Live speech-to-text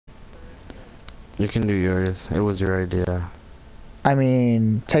You can do yours. It was your idea. I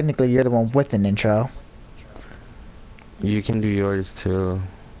mean, technically you're the one with an intro. You can do yours too.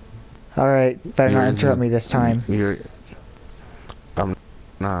 Alright, better not Yours is, interrupt me this time. I'm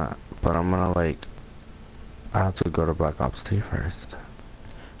not, but I'm gonna like. I have to go to Black Ops 2 first.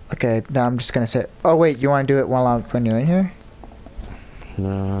 Okay, then I'm just gonna say. Oh wait, you want to do it when you're in here?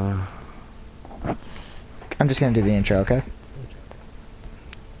 No. I'm just gonna do the intro, okay?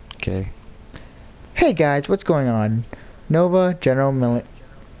 Okay. Hey guys, what's going on? Nova, General Milli...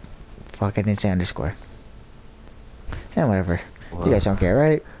 Fuck, I didn't say underscore. And whatever. Well. You guys don't care,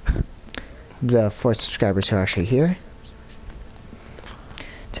 right? The 4 subscribers who are actually here.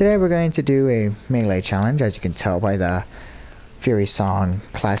 Today we're going to do a Melee challenge, as you can tell by the Fury Song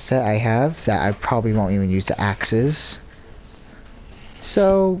class set I have, that I probably won't even use the axes.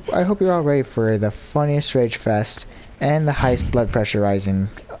 So, I hope you're all ready for the funniest Rage Fest and the highest blood pressure rising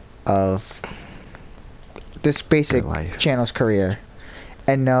of this basic channel's career.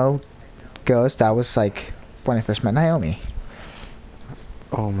 And no, Ghost, that was like when I first met Naomi.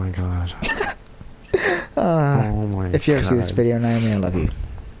 Oh my god. Oh my god. If you ever see this video, Naomi, I love you.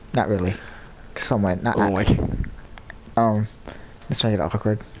 Not really. Somewhat. Not. Oh my god. Let's make it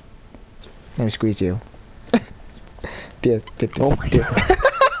awkward. Let me squeeze you. Oh my god.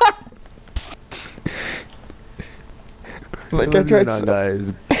 Like I tried to...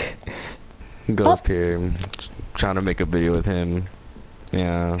 guys. Ghost here. Trying to make a video with him.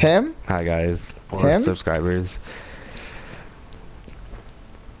 Yeah. Him? Hi guys. 4 subscribers.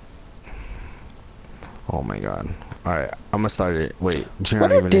 Oh my god. Alright, I'm gonna start it. Wait, you're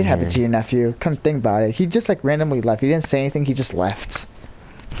not even What did in happen here. to your nephew? Come think about it. He just like randomly left. He didn't say anything, he just left.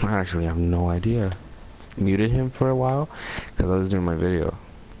 I actually have no idea. Muted him for a while because I was doing my video.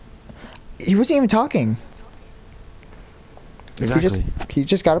 He wasn't even talking. Exactly. He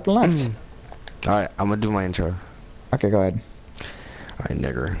just got up and left. Alright, I'm gonna do my intro. Okay, go ahead. Alright,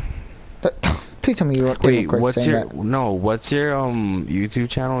 nigger. Please tell me you won't. Wait, what's your YouTube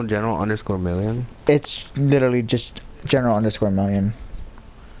channel? General_million? It's literally just General_million.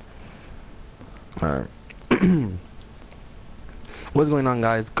 Alright. What's going on,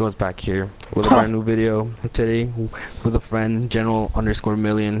 guys? Goes back here with a brand new video today with a friend,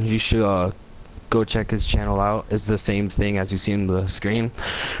 General_million. You should go check his channel out. It's the same thing as you see on the screen.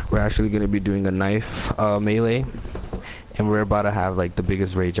 We're actually gonna be doing a knife melee, and we're about to have like the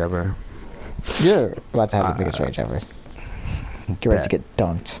biggest rage ever. You're about to have the biggest rage ever. Get ready to get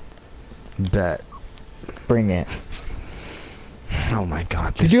dunked. Bet. Bring it. Oh my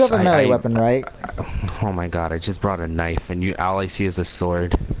god. You do have a melee weapon, right? Oh my god, I just brought a knife and all I see is a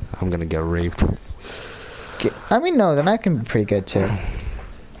sword. I'm gonna get raped. I mean, no, the knife can be pretty good too.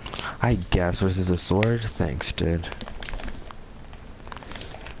 I guess versus a sword? Thanks, dude.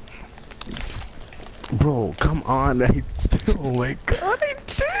 Bro, come on. Oh my god, I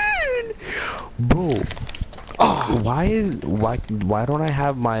did! Bro. Oh, why don't I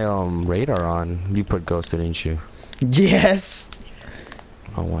have my radar on? You put Ghost, didn't you? Yes.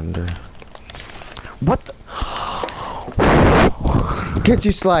 I wonder. What the? Gets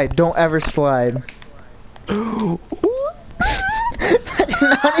you slide. Don't ever slide. Not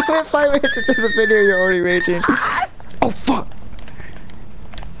even 5 minutes into the video, you're already raging. Oh fuck!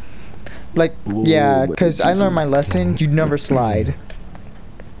 Like, yeah, because I learned my lesson. You never slide.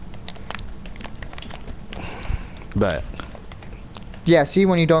 Bet. Yeah, see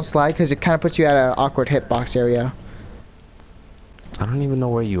when you don't slide, because it kind of puts you at an awkward hitbox area. I don't even know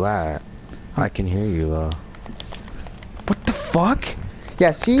where you at. I can hear you though. What the fuck?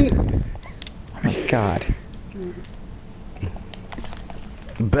 Yeah, see? Oh my god.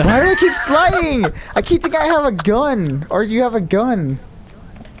 Bet. Why do I keep sliding? I keep thinking I have a gun. Or you have a gun.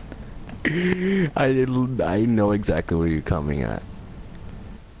 I know exactly where you're coming at.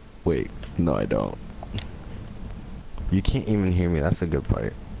 Wait, no I don't. You can't even hear me, that's a good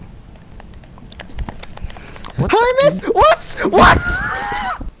part. What? How did I miss? What? What?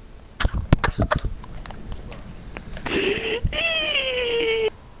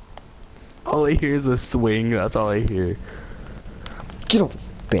 All I hear is a swing, that's all I hear. Get over,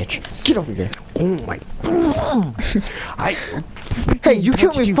 bitch. Get over here. Oh my. Hey, you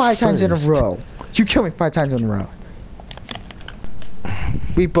killed me 5 times in a row. You killed me 5 times in a row.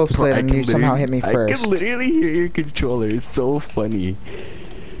 We both slid and you somehow hit me first. I can literally hear your controller, it's so funny.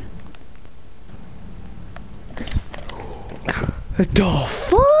 The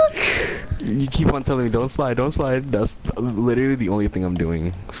fuck? You keep on telling me don't slide, don't slide. That's literally the only thing I'm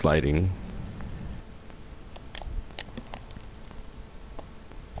doing, sliding.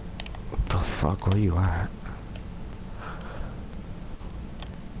 What the fuck, where you at?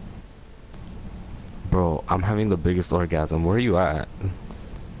 Bro, I'm having the biggest orgasm. Where are you at?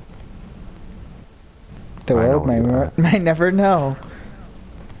 The I know world where you at. might never know.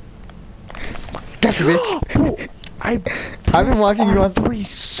 Gotcha, bitch. I've been watching you on R3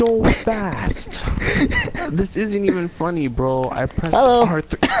 so fast. This isn't even funny, bro. I pressed Hello.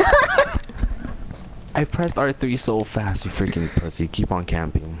 R3. I pressed R3 so fast, you freaking pussy. Keep on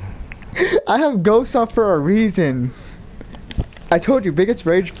camping. I have ghosts off for a reason. I told you, biggest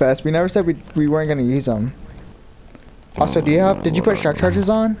rage fest. We never said we weren't gonna use them. Also, did you put shock charges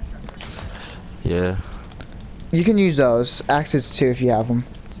on? Yeah. You can use those. Axes too if you have them.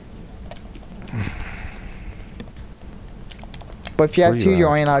 But if you have two, you're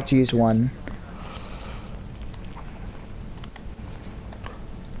only allowed to use one.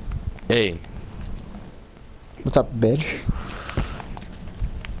 Hey. What's up, bitch?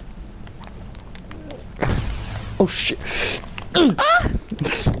 Oh shit. What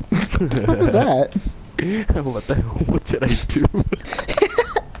was that? What the hell? What did I do?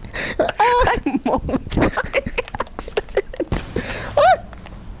 I'm almost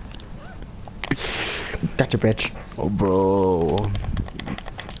Gotcha, bitch. Oh, bro.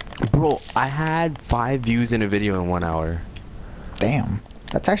 Bro, I had 5 views in a video in 1 hour. Damn.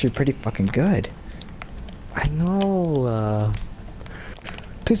 That's actually pretty fucking good. I know,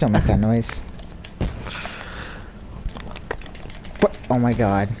 Please don't make that noise. What? Oh my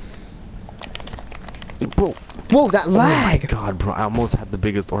god. Bro. Whoa, that lag! Oh my god, bro. I almost had the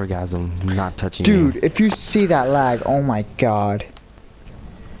biggest orgasm not touching Dude, you. if you see that lag, oh my god.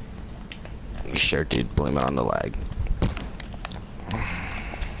 Sure, dude. Blame it on the lag.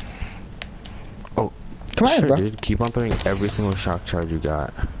 Oh, Come on, sure, bro. dude. Keep on throwing every single shock charge you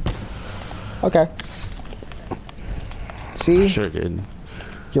got. Okay. See? Sure, dude.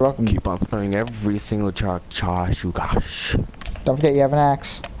 You're welcome. Keep on throwing every single shock charge you got. Don't forget you have an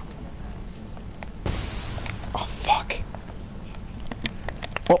axe. Oh, fuck.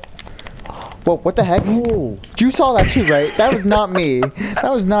 Oh. Whoa, what the heck? Whoa. You saw that too, right? That was not me.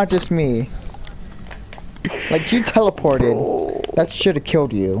 That was not just me. Like, you teleported. Bro. That should have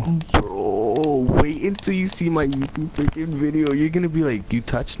killed you. Bro, wait until you see my YouTube freaking video. You're gonna be like, you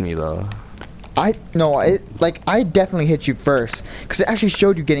touched me though. I definitely hit you first. Because it actually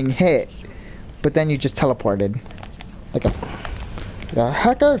showed you getting hit. But then you just teleported. Like a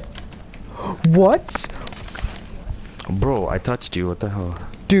hacker. What? Bro, I touched you. What the hell?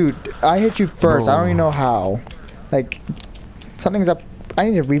 Dude, I hit you first. I don't even Bro. know how. Like, something's up. I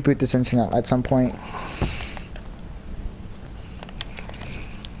need to reboot this internet at some point.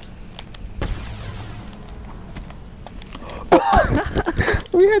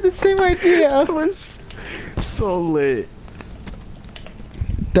 We had the same idea. It was so lit.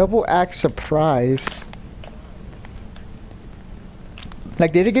 Double axe surprise.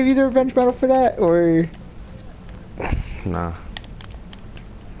 Like, did it give you the revenge battle for that, or? Nah.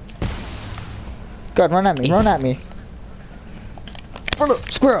 God, run at me, run at me. Run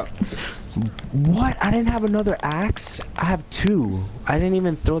up, square up. What? I didn't have another axe? I have 2. I didn't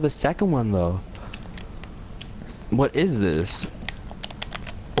even throw the second one though. What is this?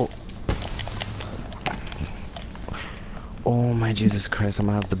 Oh. Oh my Jesus Christ, I'm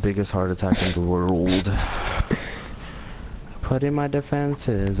gonna have the biggest heart attack in the world. Put in my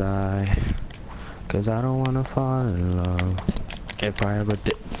defenses, cause I don't wanna fall in love. If I ever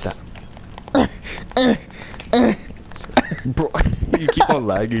did that. Bro, you keep on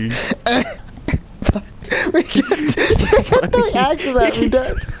lagging. we got the axes at me,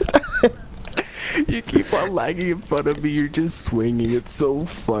 Dad. You keep on lagging in front of me, you're just swinging, it's so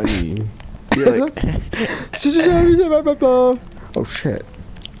funny. You're like... Oh shit.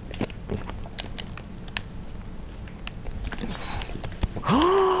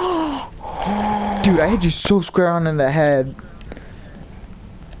 Dude, I hit you so square on in the head.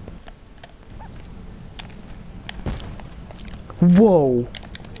 Whoa.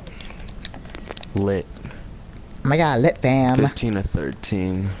 Lit. Oh my god, lit fam. 15 to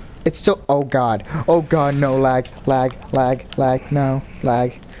 13. It's still, oh god, no, lag, no,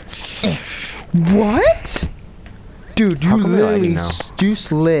 lag. What? Dude, you How come you're literally, lagging now? you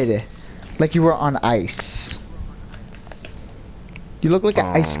slid like you were on ice. You look like an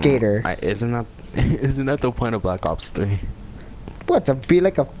ice skater. Isn't that the point of Black Ops 3? What, to be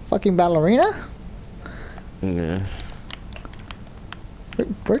like a fucking ballerina? Yeah.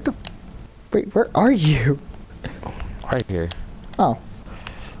 Where are you? Right here. Oh.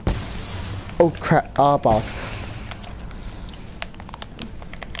 Oh crap, box.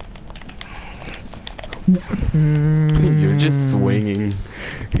 You're just swinging.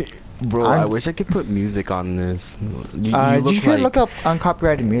 Bro, I I'm- wish I could put music on this. You You look should like... look up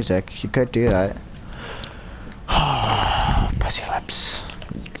uncopyrighted music. You could do that. pussy lips.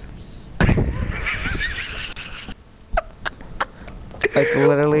 Like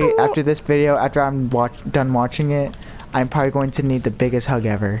literally, after this video, after I'm done watching it, I'm probably going to need the biggest hug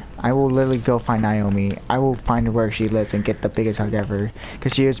ever. I will literally go find Naomi. I will find where she lives and get the biggest hug ever,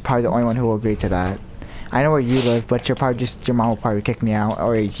 because she is probably the only one who will agree to that. I know where you live, but your mom will probably kick me out,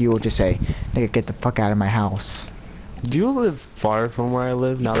 or you will just say, "Nigga, get the fuck out of my house." Do you live far from where I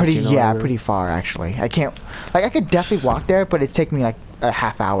live now? Pretty, that you know yeah, pretty far actually. I can't, like, I could definitely walk there, but it'd take me like a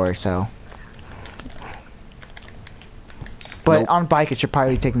half hour or so. But Nope. on bike, it should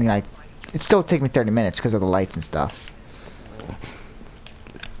probably take me like, it'd still take me 30 minutes because of the lights and stuff.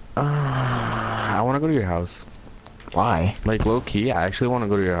 I want to go to your house. Why? Like low key, I actually want to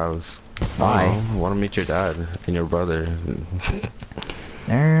go to your house. Why? I want to meet your dad and your brother.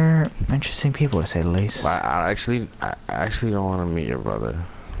 They're interesting people, to say the least. I actually don't want to meet your brother.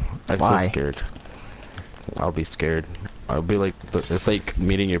 I Why? feel scared. I'll be scared. I'll be like, it's like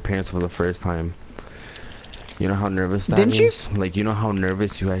meeting your parents for the first time. You know how nervous that is? Like, you know how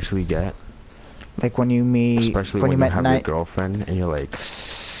nervous you actually get? Like when you meet, Especially when you have your girlfriend and you're like...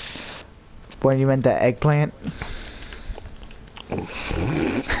 When you meant the eggplant?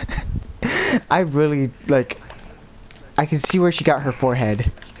 I really, like, I can see where she got her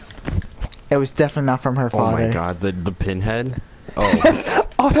forehead. It was definitely not from her father. Oh my god, the pinhead? Oh.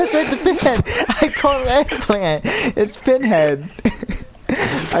 Oh, that's right, the pinhead! I call it eggplant! It's pinhead!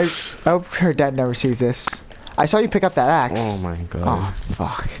 I hope her dad never sees this. I saw you pick up that axe. Oh my god. Oh,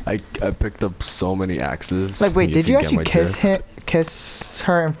 fuck. I picked up so many axes. Like, wait, did you actually kiss drift. kiss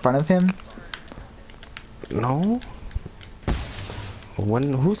her in front of him? No.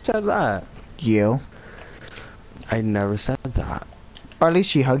 Who said that? You. I never said that. Or at least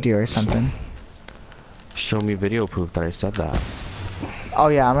she hugged you or something. Show me video proof that I said that. Oh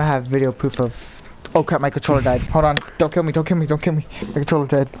yeah, I'm gonna have video proof of... Oh crap, my controller died. Hold on. Don't kill me, don't kill me, don't kill me. My controller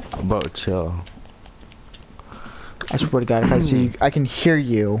died. Bro, chill. I swear to God, if I see you, I can hear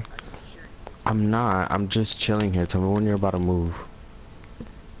you. I'm not. I'm just chilling here. Tell me when you're about to move.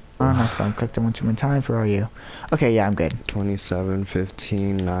 Oh no, so I'm clicked on one too many times. Where are you? Okay, yeah, I'm good. 27,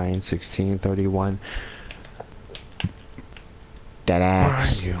 15, 9, 16, 31. That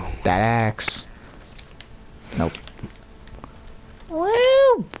axe. Where are you? That axe. Nope.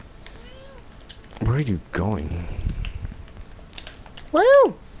 Woo! Where are you going?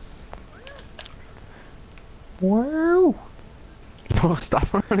 Woo! Woo! Bro,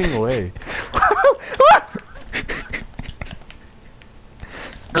 stop running away.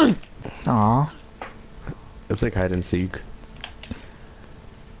 Aw. It's like hide and seek.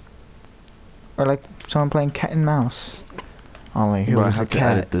 Or like someone playing cat and mouse. Only who Bro, I was have the to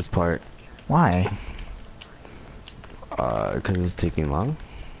cat? edit this part. Why? Cause it's taking long.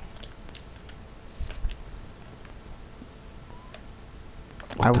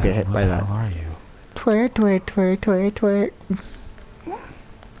 I will get hit by that. How are you? Twirt, twirt, twirt, twirt, twirt.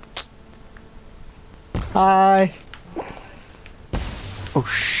 Hi. Oh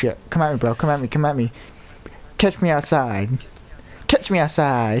shit. Come at me, bro. Come at me. Come at me. Catch me outside. Catch me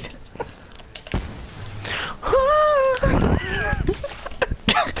outside.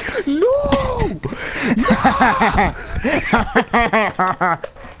 No!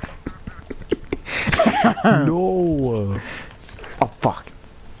 No! Oh fuck.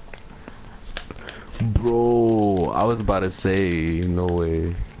 Bro, I was about to say, no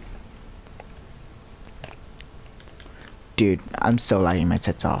way. Dude, I'm so lagging my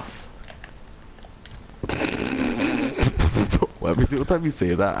tits off. Every single time you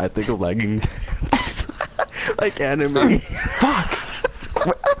say that, I think of lagging. Like anime. Fuck!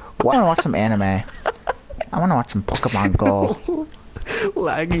 I wanna watch some anime. I wanna watch some Pokemon Go.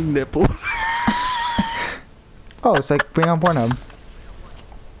 Lagging nipples. Oh, it's like Bring On Pornhub.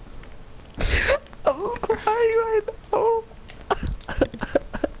 I'm crying right now.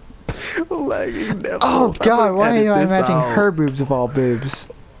 Lagging nipples. Oh god, why are you Edit this imagining out. her boobs of all boobs?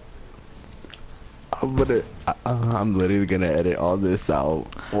 I'm literally gonna edit all this out.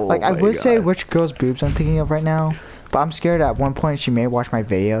 Oh Like, I my would say God. which girl's boobs I'm thinking of right now, but I'm scared at one point she may watch my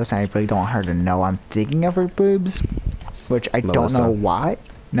videos and I really don't want her to know I'm thinking of her boobs, which I don't Melissa. know why.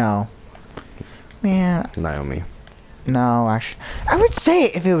 No. Man, Naomi. no, actually. I would say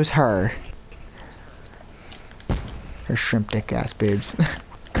it if it was her. Her shrimp dick ass boobs.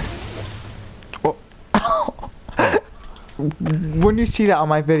 Oh. When you see that on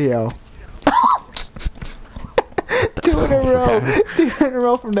my video. Two in a row. Two in a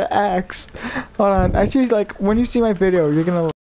row from the axe. Hold on. Actually, like, when you see my video, you're gonna